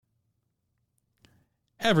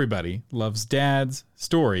Everybody loves dads,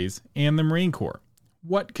 stories, and the Marine Corps.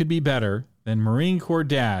 What could be better than Marine Corps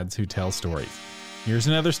dads who tell stories? Here's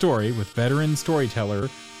another story with veteran storyteller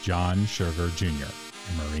John Sugar Jr.,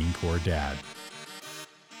 a Marine Corps dad.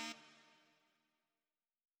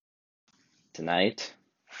 Tonight,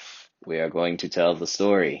 we are going to tell the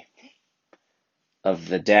story of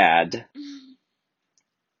the dad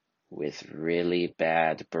with really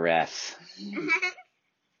bad breath.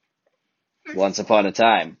 Once upon a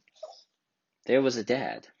time, there was a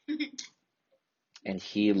dad, and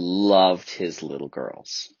he loved his little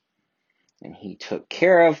girls. And he took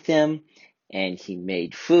care of them, and he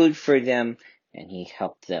made food for them, and he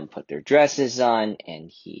helped them put their dresses on, and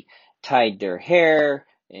he tied their hair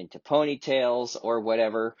into ponytails or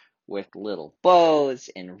whatever with little bows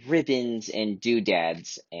and ribbons and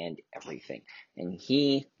doodads and everything. And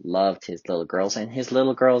he loved his little girls, and his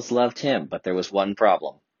little girls loved him, but there was one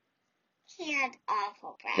problem. He had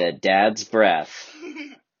awful breath. The dad's breath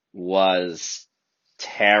was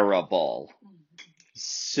terrible.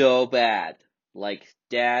 So bad. Like,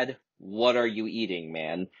 Dad, what are you eating,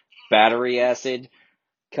 man? Battery acid?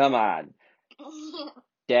 Come on.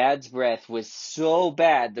 Dad's breath was so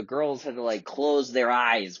bad, the girls had to, close their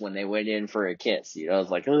eyes when they went in for a kiss. You know, it was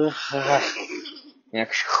like, ugh. It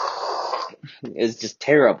was just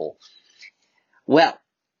terrible. Well,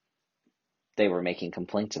 they were making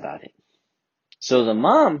complaints about it. So the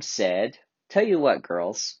mom said, tell you what,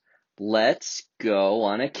 girls, let's go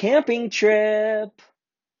on a camping trip.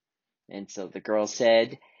 And so the girls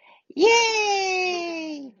said,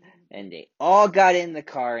 yay! And they all got in the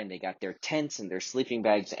car, and they got their tents and their sleeping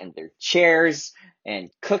bags and their chairs and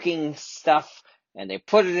cooking stuff, and they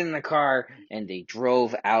put it in the car, and they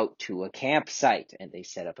drove out to a campsite, and they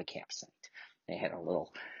set up a campsite. They had a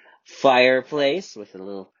little fireplace with a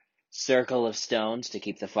little circle of stones to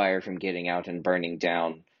keep the fire from getting out and burning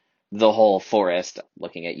down the whole forest,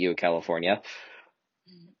 looking at you, California.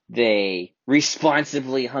 They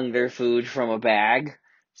responsibly hung their food from a bag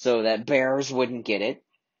so that bears wouldn't get it.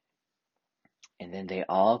 And then they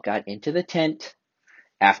all got into the tent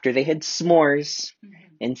after they had s'mores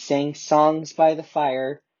and sang songs by the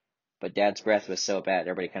fire. But Dad's breath was so bad,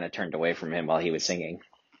 everybody kind of turned away from him while he was singing.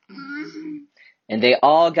 And they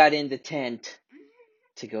all got in the tent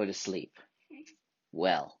to go to sleep.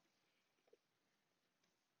 Well,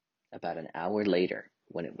 about an hour later,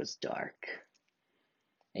 when it was dark,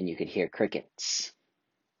 and you could hear crickets,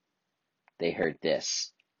 they heard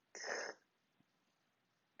this.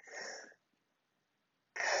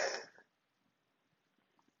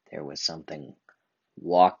 There was something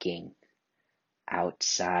walking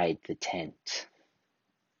outside the tent.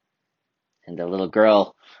 And the little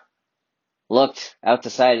girl looked out the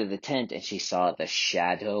side of the tent, and she saw the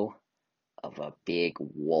shadow of a big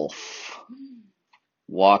wolf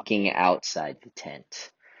walking outside the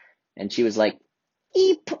tent. And she was like,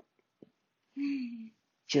 eep.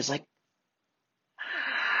 She was like,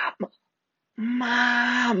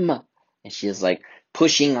 Mom. And she was like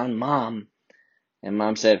pushing on Mom. And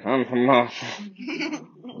Mom said,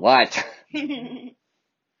 what?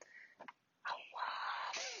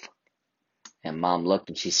 And Mom looked,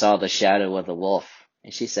 and she saw the shadow of the wolf.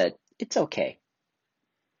 And she said, it's okay.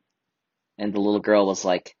 And the little girl was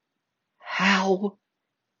like, how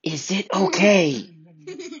is it okay?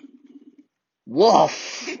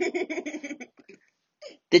 Wolf!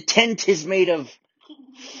 The tent is made of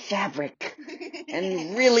fabric,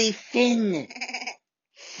 and really thin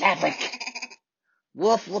fabric.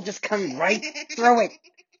 Wolf will just come right through it.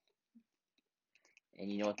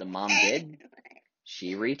 And you know what the mom did?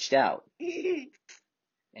 She reached out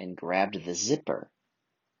and grabbed the zipper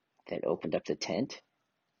that opened up the tent,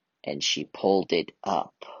 and she pulled it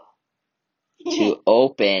up to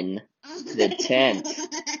open the tent.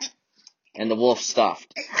 And the wolf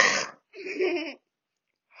stuffed.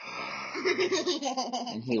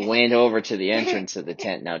 And he went over to the entrance of the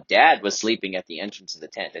tent. Now, Dad was sleeping at the entrance of the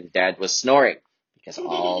tent, and Dad was snoring, because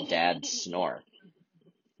all dads snore.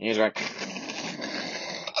 And he was like,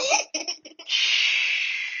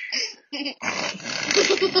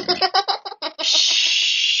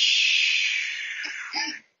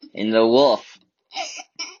 and the wolf,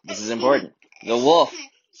 this is important, the wolf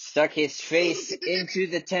stuck his face into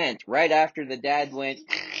the tent right after the dad went,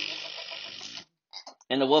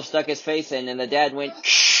 and the wolf stuck his face in, and the dad went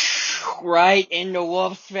right in the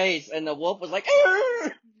wolf's face, and the wolf was like,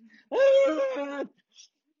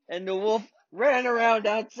 and the wolf ran around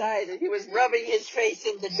outside, and he was rubbing his face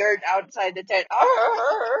in the dirt outside the tent,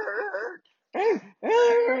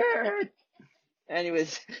 and he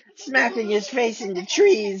was smacking his face into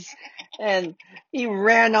trees, and he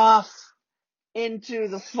ran off into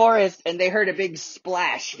the forest, and they heard a big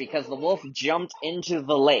splash because the wolf jumped into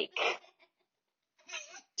the lake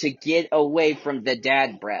to get away from the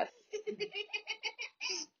dad breath.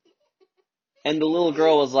 And the little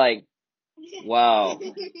girl was like, wow.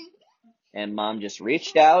 And mom just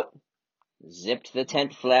reached out, zipped the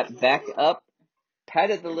tent flap back up,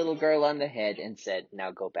 patted the little girl on the head, and said,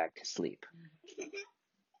 now go back to sleep.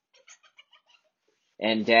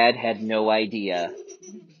 And Dad had no idea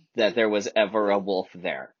that there was ever a wolf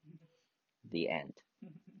there. The end.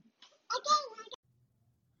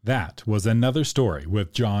 That was another story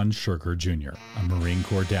with John Sugar Jr., a Marine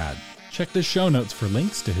Corps dad. Check the show notes for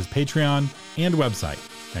links to his Patreon and website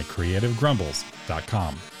at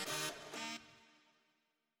creativegrumbles.com.